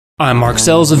I'm Mark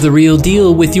Sells of The Real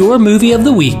Deal with your movie of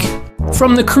the week.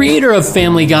 From the creator of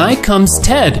Family Guy comes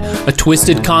Ted, a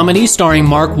twisted comedy starring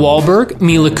Mark Wahlberg,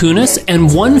 Mila Kunis,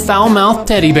 and one foul-mouthed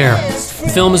teddy bear.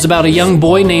 The film is about a young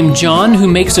boy named John who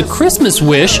makes a Christmas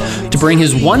wish to bring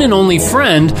his one and only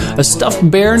friend, a stuffed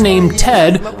bear named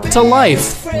Ted, to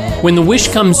life. When the wish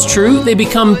comes true, they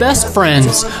become best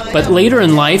friends, but later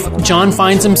in life, John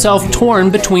finds himself torn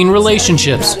between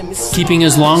relationships, keeping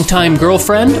his longtime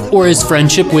girlfriend or his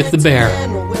friendship with the bear.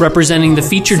 Representing the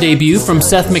feature debut from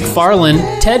Seth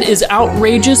MacFarlane, Ted is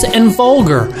outrageous and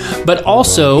vulgar, but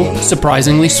also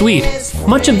surprisingly sweet.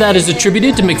 Much of that is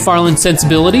attributed to MacFarlane's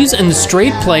sensibilities and the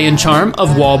straight play and charm of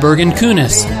Wahlberg and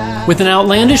Kunis. With an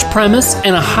outlandish premise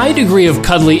and a high degree of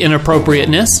cuddly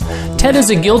inappropriateness, Ted is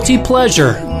a guilty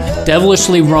pleasure,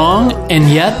 devilishly wrong and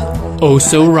yet oh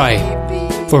so right.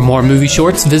 For more movie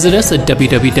shorts, visit us at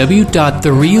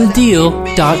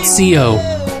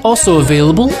www.thereeldealco. Also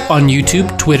available on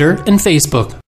YouTube, Twitter, and Facebook.